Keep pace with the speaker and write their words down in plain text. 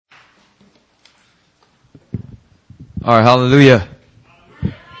All right, hallelujah.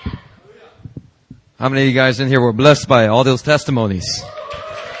 How many of you guys in here were blessed by all those testimonies?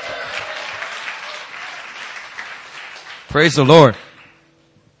 Praise the Lord.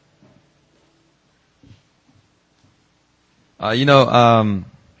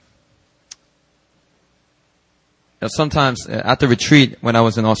 Sometimes at the retreat when I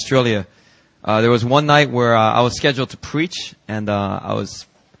was in Australia, there was one night where I was scheduled to preach, and I was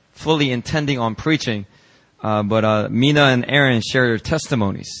fully intending on preaching, but Mina and Aaron shared their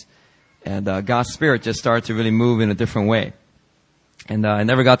testimonies, and God's Spirit just started to really move in a different way. And I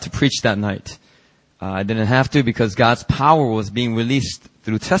never got to preach that night. I didn't have to because God's power was being released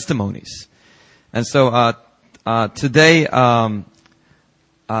through testimonies. And so today, I'm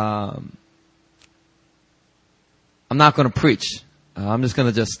not going to preach. I'm just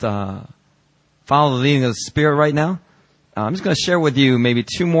going to follow the leading of the Spirit right now. I'm just going to share with you maybe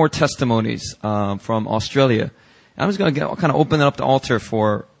two more testimonies from Australia. I'm just going to kind of open up the altar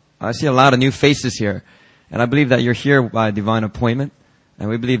for, I see a lot of new faces here. And I believe that you're here by divine appointment. And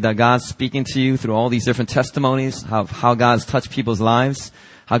we believe that God's speaking to you through all these different testimonies, how God's touched people's lives,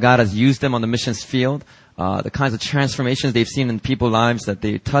 how God has used them on the missions field, the kinds of transformations they've seen in people's lives that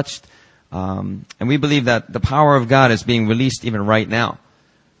they touched. And we believe that the power of God is being released even right now.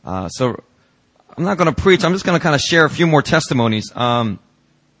 So I'm not going to preach. I'm just going to kind of share a few more testimonies.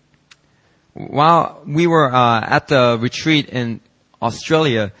 While we were at the retreat in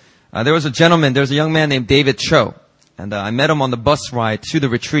Australia, there was a young man named David Cho. And I met him on the bus ride to the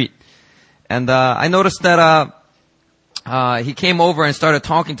retreat. And I noticed that he came over and started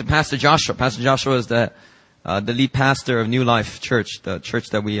talking to Pastor Joshua. Pastor Joshua is the lead pastor of New Life Church, the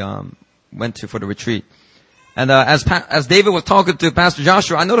church that we went to for the retreat. And as David was talking to Pastor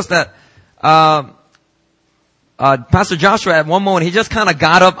Joshua, I noticed that Pastor Joshua at one moment, he just kind of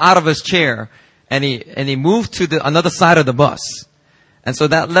got up out of his chair and he moved to another side of the bus. And so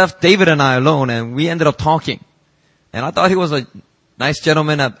that left David and I alone, and we ended up talking. And I thought he was a nice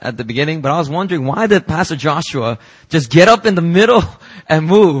gentleman at the beginning, but I was wondering, why did Pastor Joshua just get up in the middle and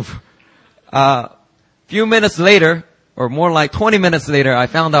move? Few minutes later, or more like 20 minutes later, I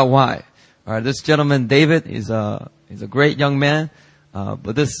found out why. All right, this gentleman, David, he's a great young man,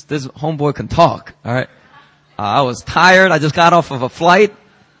 but this homeboy can talk. All right, I was tired. I just got off of a flight.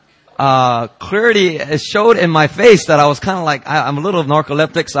 Clearly, it showed in my face that I was kind of like, I'm a little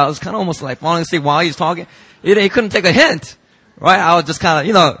narcoleptic, so I was kind of almost like falling asleep while he's talking. He couldn't take a hint, right? I was just kind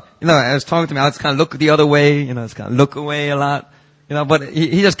of, I was talking to me, I was kind of look the other way, just kind of look away a lot, but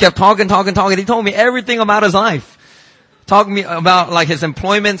he just kept talking. He told me everything about his life. Talking to me about like his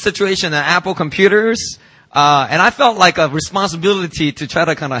employment situation at Apple Computers. And I felt like a responsibility to try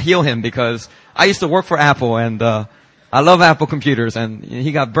to kind of heal him because I used to work for Apple and, I love Apple Computers, and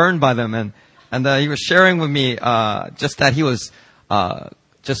he got burned by them, and he was sharing with me, just that he was,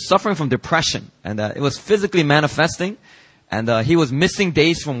 just suffering from depression, and it was physically manifesting, and he was missing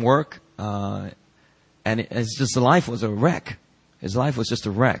days from work, and it's just life was a wreck. His life was just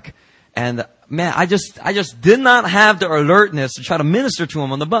a wreck. And man, I just did not have the alertness to try to minister to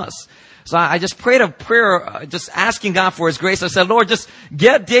him on the bus. So I just prayed a prayer, just asking God for His grace. I said, Lord, just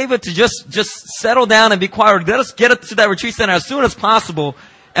get David to just settle down and be quiet. Let us get to that retreat center as soon as possible.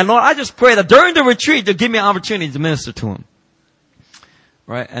 And Lord, I just pray that during the retreat, you'll give me an opportunity to minister to him.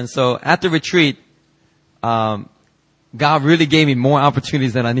 Right? And so at the retreat, God really gave me more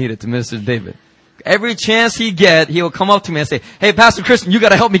opportunities than I needed to minister to David. Every chance he'll come up to me and say, hey, Pastor Christian, you got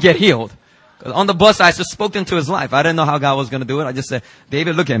to help me get healed. On the bus, I just spoke into his life. I didn't know how God was going to do it. I just said,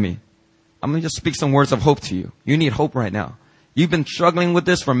 David, look at me. I'm going to just speak some words of hope to you. You need hope right now. You've been struggling with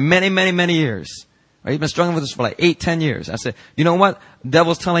this for many, many, many years. Right? You've been struggling with this for like 8-10 years. I said, you know what? The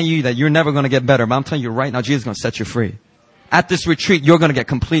devil's telling you that you're never going to get better. But I'm telling you right now, Jesus is going to set you free. At this retreat, you're going to get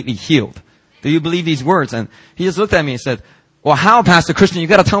completely healed. Do you believe these words? And he just looked at me and said, well, how, Pastor Christian? You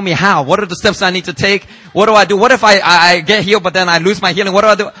got to tell me how. What are the steps I need to take? What do I do? What if I get healed, but then I lose my healing? What do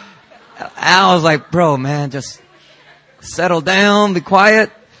I do? And I was like, bro, man, just settle down, be quiet.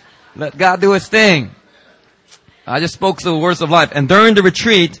 Let God do His thing. I just spoke the words of life. And during the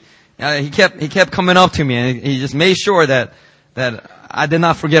retreat, he kept coming up to me, and he just made sure that I did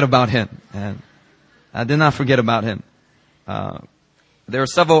not forget about him. And I did not forget about him. There were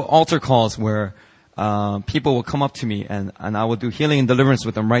several altar calls where people would come up to me, and I would do healing and deliverance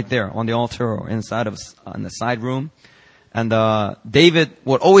with them right there on the altar or inside on the side room. And David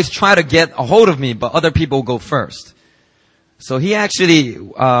would always try to get a hold of me, but other people would go first. So he actually,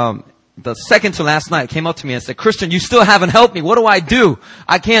 the second to last night, came up to me and said, Christian, you still haven't helped me. What do I do?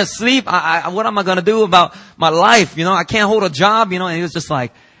 I can't sleep. What am I going to do about my life? I can't hold a job, and he was just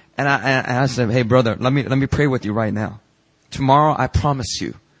like, And I said, hey brother, let me pray with you right now. Tomorrow I promise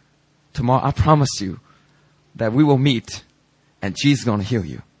you that we will meet and Jesus is going to heal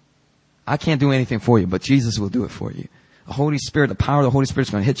you. I can't do anything for you, but Jesus will do it for you. The Holy Spirit, the power of the Holy Spirit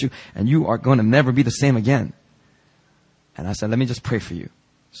is going to hit you and you are going to never be the same again. And I said, let me just pray for you.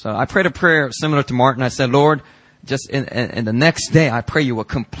 So I prayed a prayer similar to Martin. I said, Lord, just in the next day, I pray you will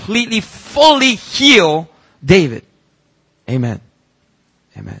completely, fully heal David. Amen.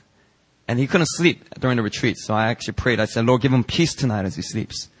 Amen. And he couldn't sleep during the retreat. So I actually prayed. I said, Lord, give him peace tonight as he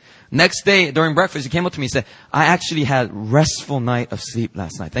sleeps. Next day, during breakfast, he came up to me and said, I actually had restful night of sleep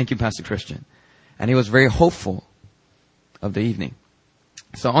last night. Thank you, Pastor Christian. And he was very hopeful of the evening.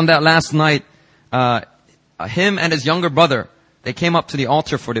 So on that last night, him and his younger brother, they came up to the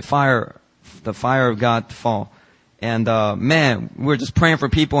altar for the fire of God to fall. And, man, we were just praying for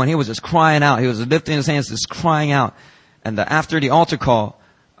people and he was just crying out. He was lifting his hands, just crying out. And after the altar call,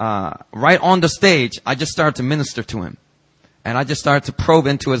 right on the stage, I just started to minister to him. And I just started to probe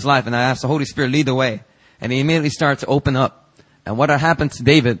into his life. And I asked the Holy Spirit, lead the way. And he immediately started to open up. And what had happened to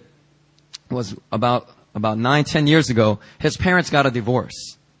David was about 9-10 years ago, his parents got a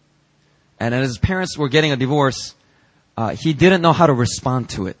divorce. And as his parents were getting a divorce, he didn't know how to respond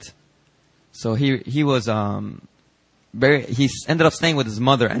to it. So he ended up staying with his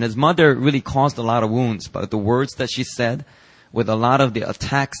mother, and his mother really caused a lot of wounds by the words that she said, with a lot of the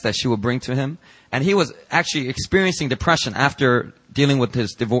attacks that she would bring to him. And he was actually experiencing depression after dealing with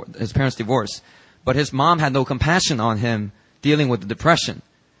his parents' divorce. But his mom had no compassion on him dealing with the depression.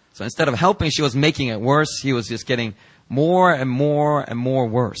 So instead of helping, she was making it worse. He was just getting more and more and more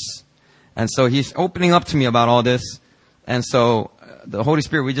worse. And so he's opening up to me about all this. And so the Holy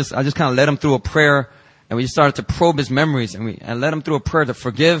Spirit, I just kind of led him through a prayer, and we started to probe his memories, and led him through a prayer to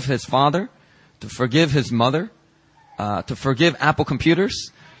forgive his father, to forgive his mother, to forgive Apple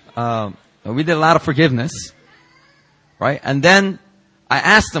computers. We did a lot of forgiveness, right? And then I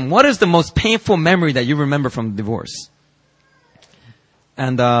asked him, what is the most painful memory that you remember from the divorce?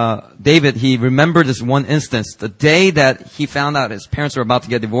 And David, he remembered this one instance. The day that he found out his parents were about to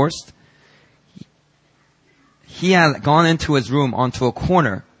get divorced, he had gone into his room onto a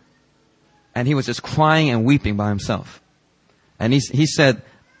corner, and he was just crying and weeping by himself. And he said,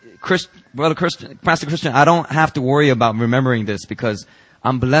 Pastor Christian, I don't have to worry about remembering this because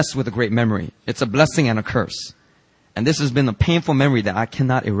I'm blessed with a great memory. It's a blessing and a curse. And this has been a painful memory that I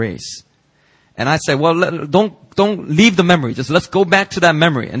cannot erase. And I said, well, don't leave the memory. Just let's go back to that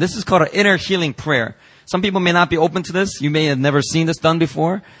memory. And this is called an inner healing prayer. Some people may not be open to this. You may have never seen this done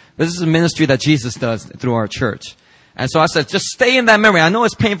before. But this is a ministry that Jesus does through our church. And so I said, just stay in that memory. I know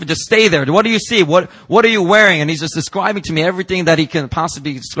it's painful. Just stay there. What do you see? What are you wearing? And he's just describing to me everything that he can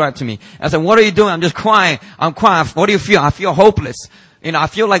possibly describe to me. I said, what are you doing? I'm just crying. I'm crying. What do you feel? I feel hopeless. I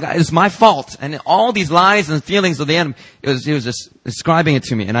feel like it's my fault. And all these lies and feelings of the enemy, he was just describing it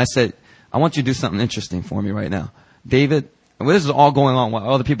to me. And I said, I want you to do something interesting for me right now. David, this is all going on while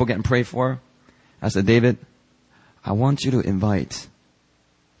other people getting prayed for. I said, David, I want you to invite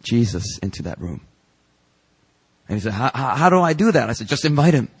Jesus into that room. And he said, how do I do that? I said, just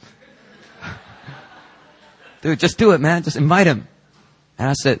invite him. Dude, just do it, man. Just invite him. And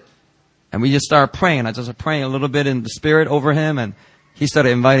I said, and we just started praying. I just started praying a little bit in the spirit over him, and he started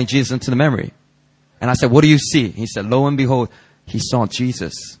inviting Jesus into the memory. And I said, what do you see? He said, lo and behold, he saw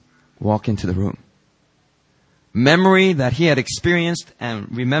Jesus walk into the room. Memory that he had experienced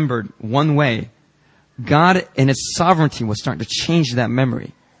and remembered one way. God in his sovereignty was starting to change that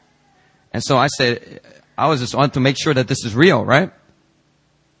memory. And so I said, I was just wanting to make sure that this is real, right?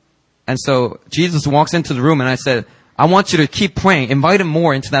 And so Jesus walks into the room and I said, I want you to keep praying. Invite him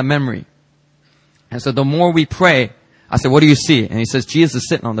more into that memory. And so the more we pray, I said, what do you see? And he says, Jesus is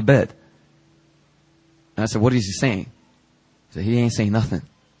sitting on the bed. And I said, what is he saying? He said, he ain't saying nothing.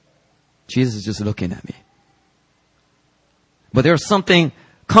 Jesus is just looking at me. But there was something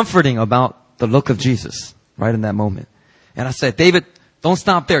comforting about the look of Jesus right in that moment. And I said, David, don't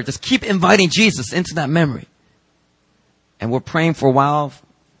stop there. Just keep inviting Jesus into that memory. And we're praying for a while,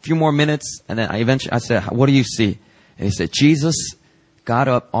 a few more minutes. And then I said, what do you see? And he said, Jesus got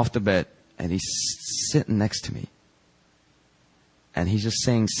up off the bed and he's sitting next to me. And he's just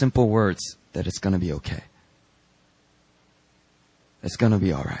saying simple words that it's going to be okay. It's going to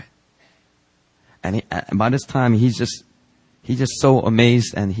be all right. And by this time, he's just so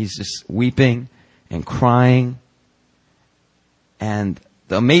amazed, and he's just weeping and crying. And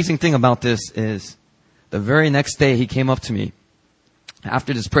the amazing thing about this is the very next day he came up to me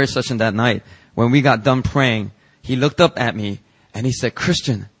after this prayer session that night. When we got done praying, he looked up at me and he said,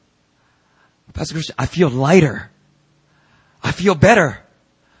 Pastor Christian, I feel lighter. I feel better.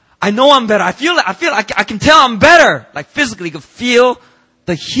 I know I'm better. I feel like I can tell I'm better. Like physically, you can feel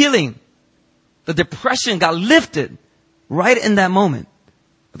the healing. The depression got lifted right in that moment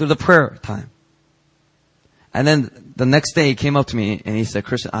through the prayer time. And then the next day he came up to me and he said,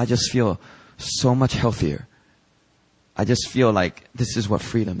 Christian, I just feel so much healthier. I just feel like this is what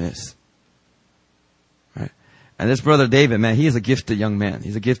freedom is. Right? And this brother David, man, he is a gifted young man.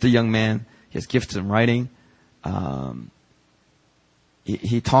 He's a gifted young man. He has gifts in writing.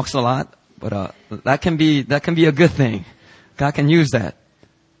 He talks a lot, but that can be a good thing. God can use that.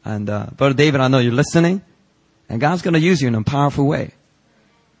 And Brother David, I know you're listening, and God's going to use you in a powerful way.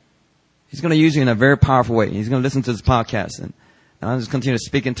 He's going to use you in a very powerful way. He's going to listen to this podcast, and I'll just continue to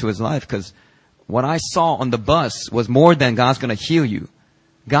speak into his life, because what I saw on the bus was more than God's going to heal you.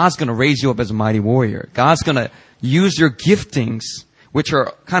 God's going to raise you up as a mighty warrior. God's going to use your giftings, which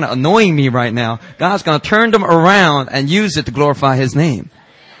are kind of annoying me right now. God's going to turn them around and use it to glorify His name.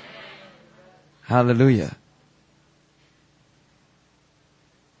 Hallelujah.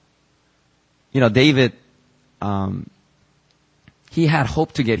 You know, David, he had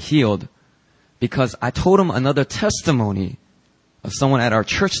hope to get healed because I told him another testimony of someone at our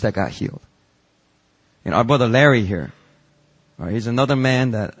church that got healed. You know, our brother Larry here, right, he's another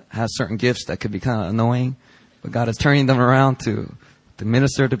man that has certain gifts that could be kind of annoying, but God is turning them around to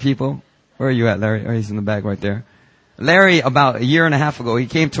minister to people. Where are you at, Larry? Oh, he's in the back right there. Larry, about a year and a half ago, he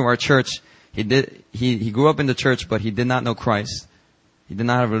came to our church. He grew up in the church, but he did not know Christ. He did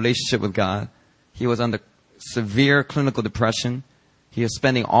not have a relationship with God. He was under severe clinical depression. He was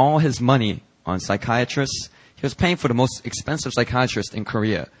spending all his money on psychiatrists. He was paying for the most expensive psychiatrist in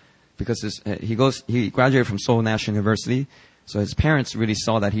Korea because he graduated from Seoul National University. So his parents really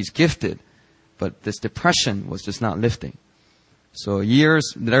saw that he's gifted, but this depression was just not lifting. So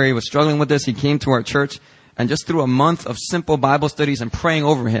years, Larry was struggling with this. He came to our church, and just through a month of simple Bible studies and praying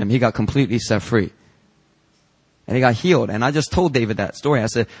over him, he got completely set free. And he got healed. And I just told David that story. I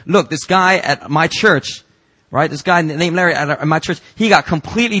said, look, this guy at my church, right? This guy named Larry at my church, he got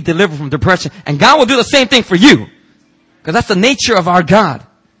completely delivered from depression. And God will do the same thing for you. Because that's the nature of our God.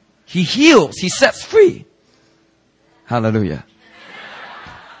 He heals. He sets free. Hallelujah.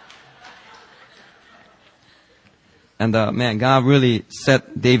 And man, God really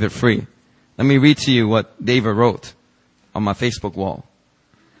set David free. Let me read to you what David wrote on my Facebook wall.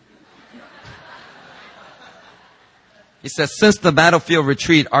 He says, since the battlefield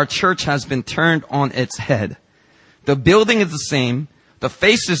retreat, our church has been turned on its head. The building is the same. The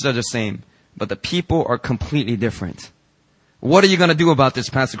faces are the same. But the people are completely different. What are you going to do about this,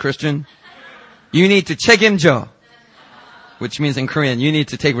 Pastor Christian? You need to 책임져. Which means in Korean, you need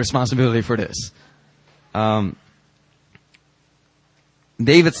to take responsibility for this.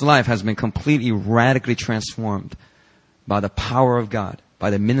 David's life has been completely, radically transformed by the power of God, by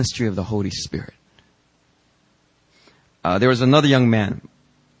the ministry of the Holy Spirit. There was another young man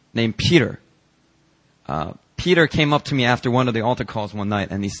named Peter. Peter came up to me after one of the altar calls one night,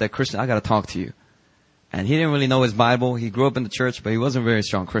 and he said, Christian, I got to talk to you. And he didn't really know his Bible. He grew up in the church, but he wasn't a very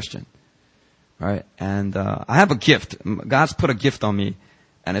strong Christian. Right? And I have a gift. God's put a gift on me,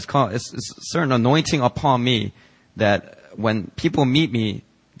 and it's a certain anointing upon me that when people meet me,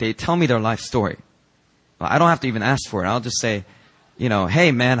 they tell me their life story. I don't have to even ask for it. I'll just say, you know,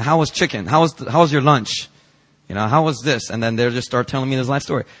 hey man, how was chicken? How was your lunch? You know, how was this? And then they'll just start telling me his life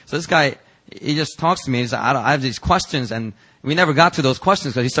story. So this guy, he just talks to me. He's like, I have these questions, and we never got to those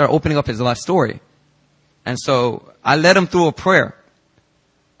questions because he started opening up his life story. And so I led him through a prayer.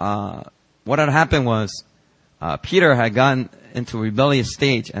 What had happened was, Peter had gotten into a rebellious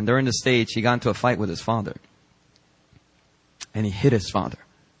stage, and during the stage, he got into a fight with his father. And he hit his father.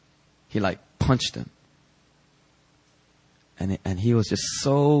 He like punched him. And he was just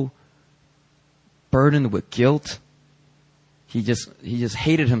so burdened with guilt. He just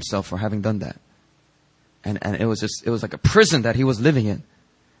hated himself for having done that. And it was like a prison that he was living in.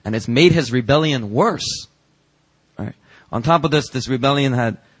 And it's made his rebellion worse. Right? On top of this rebellion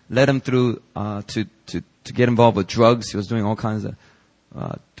had led him through, to get involved with drugs. He was doing all kinds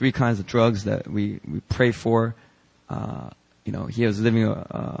of, 3 kinds of drugs that we pray for. You know, he was living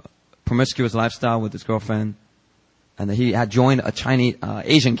a promiscuous lifestyle with his girlfriend, and that he had joined a Chinese,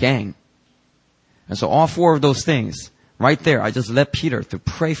 Asian gang. And so all 4 of those things, right there, I just led Peter to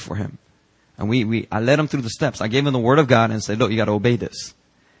pray for him. And I led him through the steps. I gave him the word of God and said, look, you gotta obey this.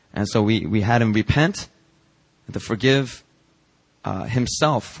 And so we had him repent and to forgive,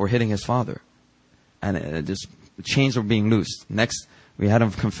 himself for hitting his father. And the chains were being loosed. Next, we had him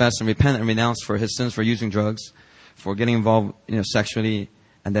confess and repent and renounce for his sins for using drugs, for getting involved, sexually.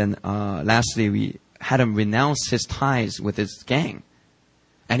 And then, lastly, we had him renounce his ties with his gang.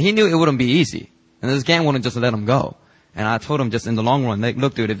 And he knew it wouldn't be easy. And this gang wouldn't just let him go. And I told him just in the long run, like,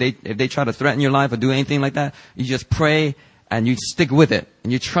 look, dude, if they try to threaten your life or do anything like that, you just pray and you stick with it.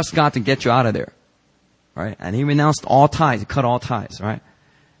 And you trust God to get you out of there. Right? And he renounced all ties. He cut all ties, right?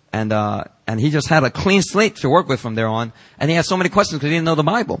 And he just had a clean slate to work with from there on. And he had so many questions because he didn't know the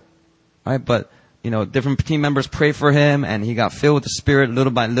Bible. Right? But, different team members prayed for him and he got filled with the Spirit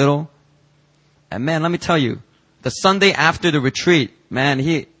little by little. And man, let me tell you, the Sunday after the retreat, man,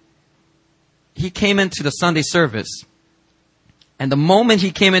 he came into the Sunday service. And the moment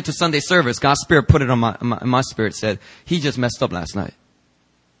he came into Sunday service, God's Spirit put it on my spirit, said, he just messed up last night.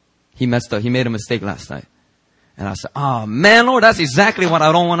 He messed up. He made a mistake last night. And I said, oh man, Lord, that's exactly what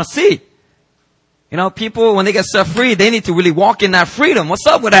I don't want to see. People, when they get set free, they need to really walk in that freedom. What's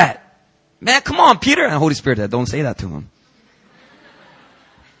up with that? Man, come on, Peter. And Holy Spirit said, don't say that to him.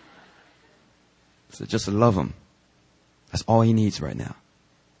 So just to love him. That's all he needs right now.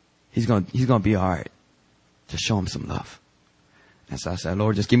 He's going to be all right. Just show him some love. And so I said,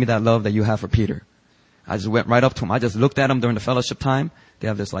 Lord, just give me that love that you have for Peter. I just went right up to him. I just looked at him during the fellowship time. They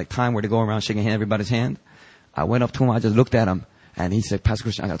have this time where they go around shaking everybody's hand. I went up to him. I just looked at him and he said, Pastor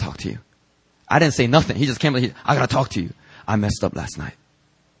Christian, I got to talk to you. I didn't say nothing. He just came like, I got to talk to you. I messed up last night.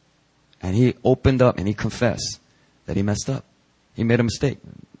 And he opened up and he confessed that he messed up. He made a mistake,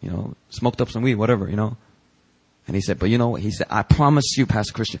 smoked up some weed, whatever, And he said, but you know what? He said, I promise you,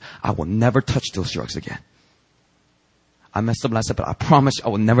 Pastor Christian, I will never touch those drugs again. I messed up last night, but I promise I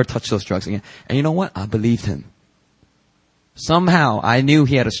will never touch those drugs again. And you know what? I believed him. Somehow I knew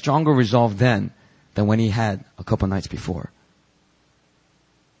he had a stronger resolve then than when he had a couple nights before.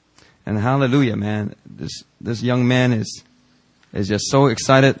 And hallelujah, man. This young man is just so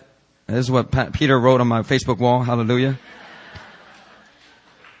excited. This is what Peter wrote on my Facebook wall. Hallelujah.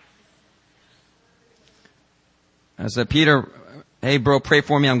 I said, Peter, hey bro, pray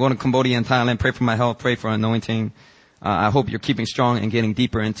for me. I'm going to Cambodia and Thailand. Pray for my health. Pray for anointing. I hope you're keeping strong and getting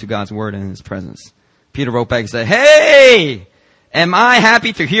deeper into God's word and his presence. Peter wrote back and said, hey, am I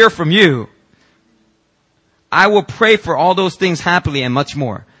happy to hear from you? I will pray for all those things happily and much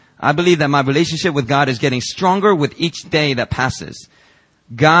more. I believe that my relationship with God is getting stronger with each day that passes.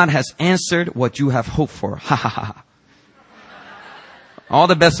 God has answered what you have hoped for. Ha ha ha. All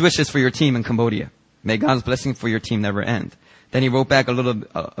the best wishes for your team in Cambodia. May God's blessing for your team never end. Then he wrote back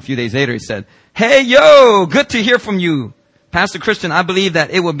a few days later. He said, hey, yo, good to hear from you. Pastor Christian, I believe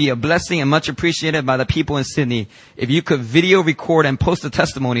that it would be a blessing and much appreciated by the people in Sydney if you could video record and post the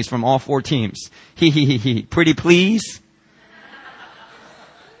testimonies from all 4 teams. Pretty please?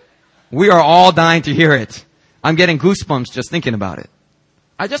 We are all dying to hear it. I'm getting goosebumps just thinking about it.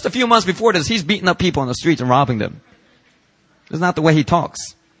 Just a few months before this, he's beating up people on the streets and robbing them. That's not the way he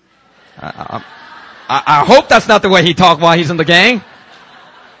talks. I hope that's not the way he talked while he's in the gang.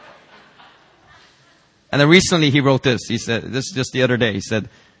 And then recently he wrote this. He said, this is just the other day.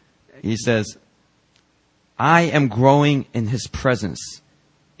 He says, I am growing in his presence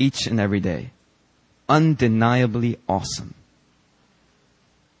each and every day. Undeniably awesome.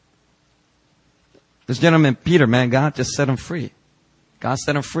 This gentleman, Peter, man, God just set him free. God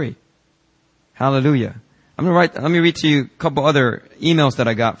set him free. Hallelujah. Let me read to you a couple other emails that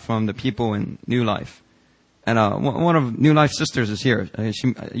I got from the people in New Life. And one of New Life's sisters is here.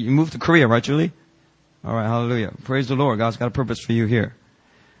 You moved to Korea, right, Julie? All right, hallelujah. Praise the Lord. God's got a purpose for you here.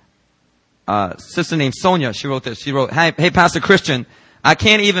 Sister named Sonia, she wrote this. She wrote, hey, Pastor Christian, I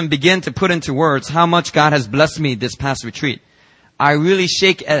can't even begin to put into words how much God has blessed me this past retreat. I really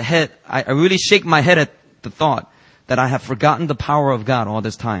shake my head at the thought that I have forgotten the power of God all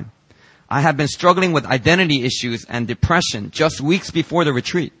this time. I have been struggling with identity issues and depression just weeks before the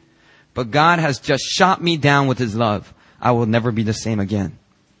retreat. But God has just shot me down with his love. I will never be the same again.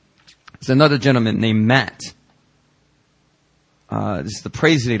 There's another gentleman named Matt. This is the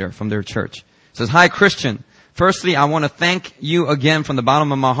praise leader from their church. He says, hi, Christian. Firstly, I want to thank you again from the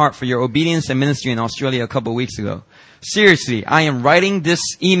bottom of my heart for your obedience and ministry in Australia a couple of weeks ago. Seriously, I am writing this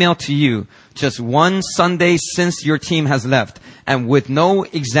email to you just one Sunday since your team has left. And with no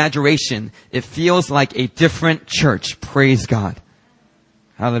exaggeration, it feels like a different church. Praise God.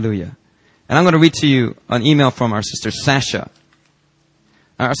 Hallelujah. And I'm going to read to you an email from our sister Sasha.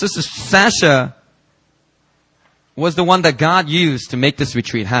 Our sister Sasha was the one that God used to make this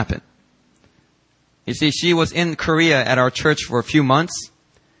retreat happen. You see, she was in Korea at our church for a few months,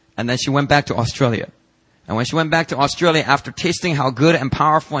 and then she went back to Australia. And when she went back to Australia, after tasting how good and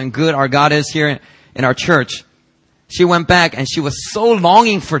powerful and good our God is here in our church, she went back and she was so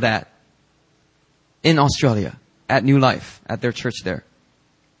longing for that in Australia at New Life, at their church there.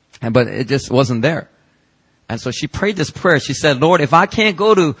 But it just wasn't there. And so she prayed this prayer. She said, Lord, if I can't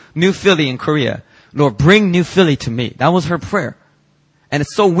go to New Philly in Korea, Lord, bring New Philly to me. That was her prayer. And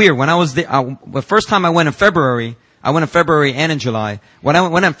it's so weird. When I was there, the first time I went in February and in July. When I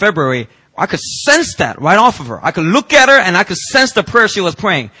went in February, I could sense that right off of her. I could look at her and I could sense the prayer she was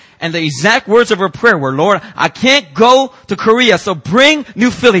praying. And the exact words of her prayer were, Lord, I can't go to Korea, so bring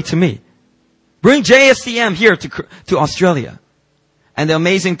New Philly to me. Bring JSCM here to Australia. And the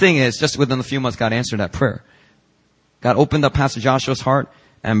amazing thing is, just within a few months, God answered that prayer. God opened up Pastor Joshua's heart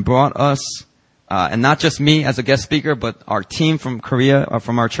and brought us, and not just me as a guest speaker, but our team from Korea, or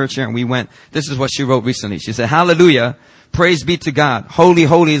from our church here, and we went. This is what she wrote recently. She said, hallelujah, praise be to God. Holy,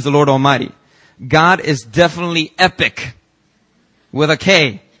 holy is the Lord Almighty. God is definitely epic. With a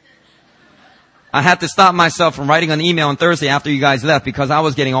K. I had to stop myself from writing an email on Thursday after you guys left because I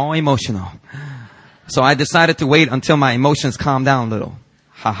was getting all emotional. So I decided to wait until my emotions calmed down a little.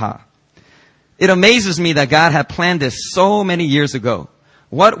 Haha. It amazes me that God had planned this so many years ago.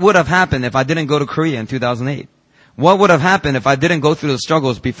 What would have happened if I didn't go to Korea in 2008? What would have happened if I didn't go through the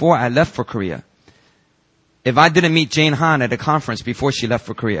struggles before I left for Korea? If I didn't meet Jane Han at a conference before she left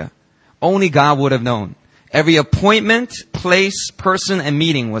for Korea? Only God would have known. Every appointment, place, person, and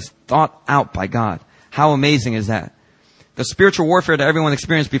meeting was thought out by God. How amazing is that? The spiritual warfare that everyone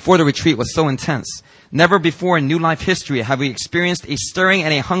experienced before the retreat was so intense. Never before in New Life history have we experienced a stirring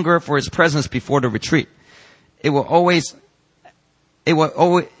and a hunger for His presence before the retreat. It will always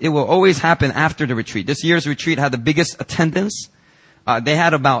happen after the retreat. This year's retreat had the biggest attendance. They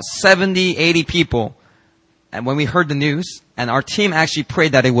had about 70, 80 people. And when we heard the news, and our team actually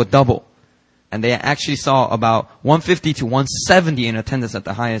prayed that it would double. And they actually saw about 150 to 170 in attendance at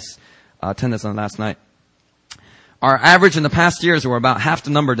the highest attendance on last night. Our average in the past years were about half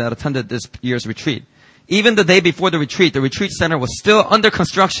the number that attended this year's retreat. Even the day before the retreat center was still under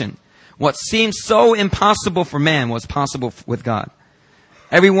construction. What seemed so impossible for man was possible with God.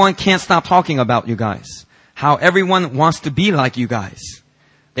 Everyone can't stop talking about you guys. How everyone wants to be like you guys.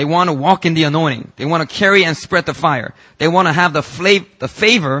 They want to walk in the anointing. They want to carry and spread the fire. They want to have the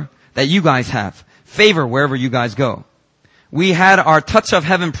favor that you guys have. Favor wherever you guys go. We had our Touch of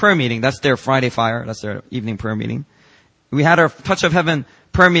Heaven prayer meeting. That's their Friday fire. That's their evening prayer meeting. We had our Touch of Heaven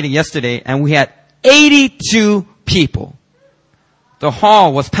prayer meeting yesterday, and we had 82 people. The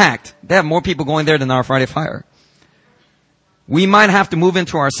hall was packed. They have more people going there than our Friday fire. We might have to move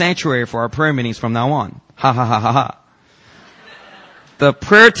into our sanctuary for our prayer meetings from now on. Ha ha ha ha ha. The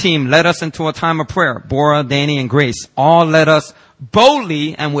prayer team led us into a time of prayer. Bora, Danny, and Grace all led us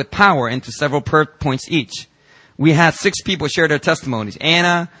boldly and with power into several prayer points each. We had 6 people share their testimonies.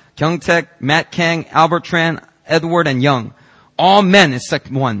 Anna, Kyungtaek, Matt Kang, Albert Tran, Edward, and Young. All men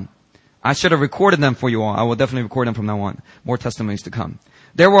except one. I should have recorded them for you all. I will definitely record them from now on. More testimonies to come.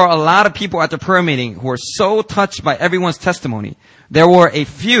 There were a lot of people at the prayer meeting who were so touched by everyone's testimony. There were a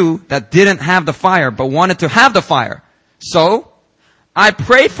few that didn't have the fire but wanted to have the fire. So, I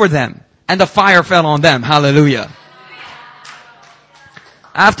prayed for them and the fire fell on them. Hallelujah.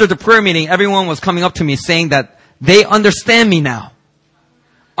 After the prayer meeting, everyone was coming up to me saying that they understand me now.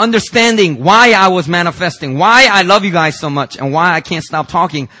 Understanding why I was manifesting, why I love you guys so much, and why I can't stop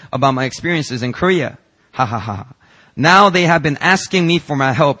talking about my experiences in Korea. Ha ha ha. Now they have been asking me for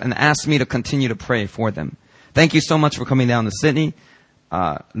my help and asked me to continue to pray for them. Thank you so much for coming down to Sydney.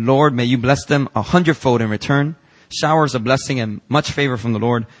 Lord, may you bless them 100-fold in return. Showers of blessing and much favor from the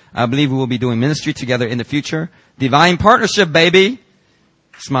Lord. I believe we will be doing ministry together in the future. Divine partnership, baby.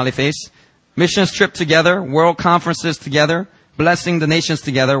 Smiley face. Missions trip together. World conferences together. Blessing the nations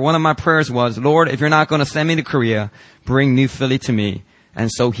together. One of my prayers was, Lord, if you're not going to send me to Korea, bring New Philly to me.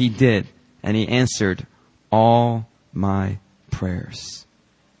 And so He did. And He answered all my prayers.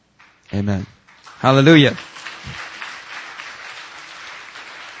 Amen. Hallelujah.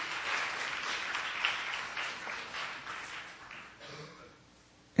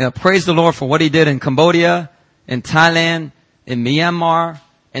 Yeah, praise the Lord for what He did in Cambodia, in Thailand, in Myanmar,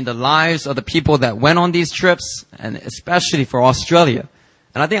 in the lives of the people that went on these trips, and especially for Australia.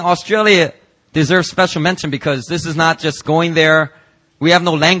 And I think Australia deserves special mention because this is not just going there. We have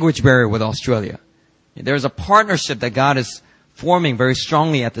no language barrier with Australia. There's a partnership that God is forming very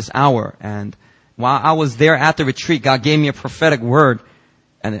strongly at this hour. And while I was there at the retreat, God gave me a prophetic word.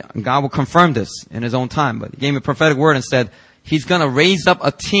 And God will confirm this in His own time. But He gave me a prophetic word and said He's going to raise up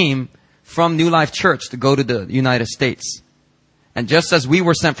a team from New Life Church to go to the United States. And just as we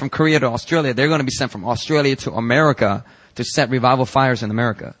were sent from Korea to Australia, they're going to be sent from Australia to America to set revival fires in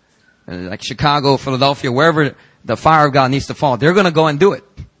America. Like Chicago, Philadelphia, wherever the fire of God needs to fall, they're going to go and do it.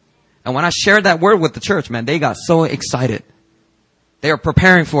 And when I shared that word with the church, man, they got so excited. They are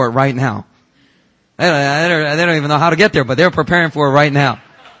preparing for it right now. They don't even know how to get there, but they're preparing for it right now.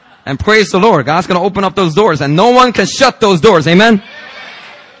 And praise the Lord. God's going to open up those doors and no one can shut those doors. Amen?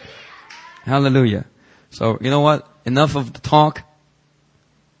 Hallelujah. So, you know what? Enough of the talk.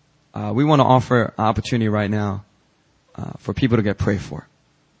 We want to offer an opportunity right now for people to get prayed for.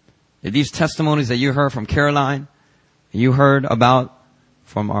 If these testimonies that you heard from Caroline, you heard about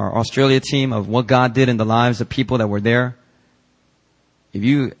from our Australia team of what God did in the lives of people that were there, if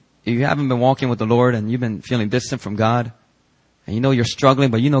you haven't been walking with the Lord and you've been feeling distant from God, and you know you're struggling,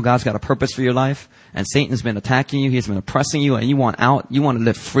 but you know God's got a purpose for your life, and Satan's been attacking you, he's been oppressing you, and you want out, you want to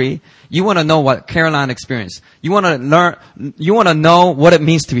live free. You want to know what Caroline experienced. You want to learn, you want to know what it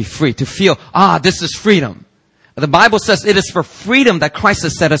means to be free, to feel, this is freedom. The Bible says it is for freedom that Christ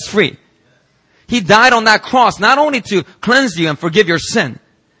has set us free. He died on that cross, not only to cleanse you and forgive your sin,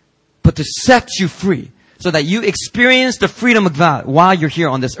 but to set you free, so that you experience the freedom of God while you're here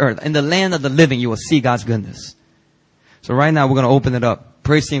on this earth. In the land of the living, you will see God's goodness. So right now, we're going to open it up.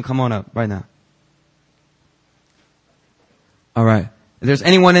 Praise team, come on up right now. All right. If there's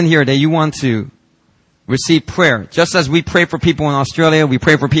anyone in here that you want to receive prayer, just as we pray for people in Australia, we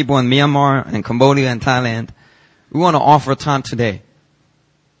pray for people in Myanmar and Cambodia and Thailand, we want to offer a time today.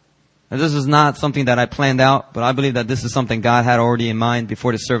 Now, this is not something that I planned out, but I believe that this is something God had already in mind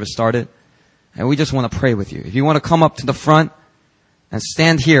before the service started. And we just want to pray with you. If you want to come up to the front and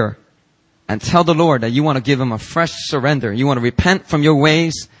stand here and tell the Lord that you want to give Him a fresh surrender. You want to repent from your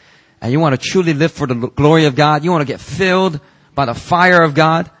ways and you want to truly live for the glory of God. You want to get filled by the fire of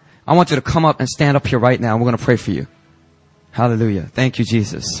God. I want you to come up and stand up here right now. We're going to pray for you. Hallelujah. Thank you,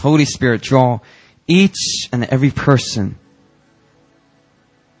 Jesus. Holy Spirit, draw each and every person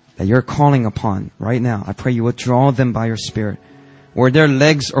that you're calling upon right now. I pray you would draw them by your Spirit. Where their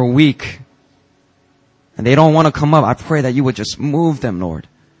legs are weak and they don't want to come up, I pray that you would just move them, Lord.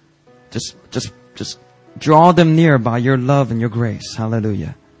 Just draw them near by your love and your grace.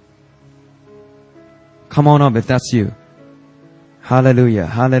 Hallelujah. Come on up if that's you. Hallelujah.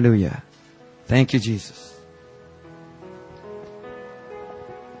 Hallelujah. Thank you, Jesus.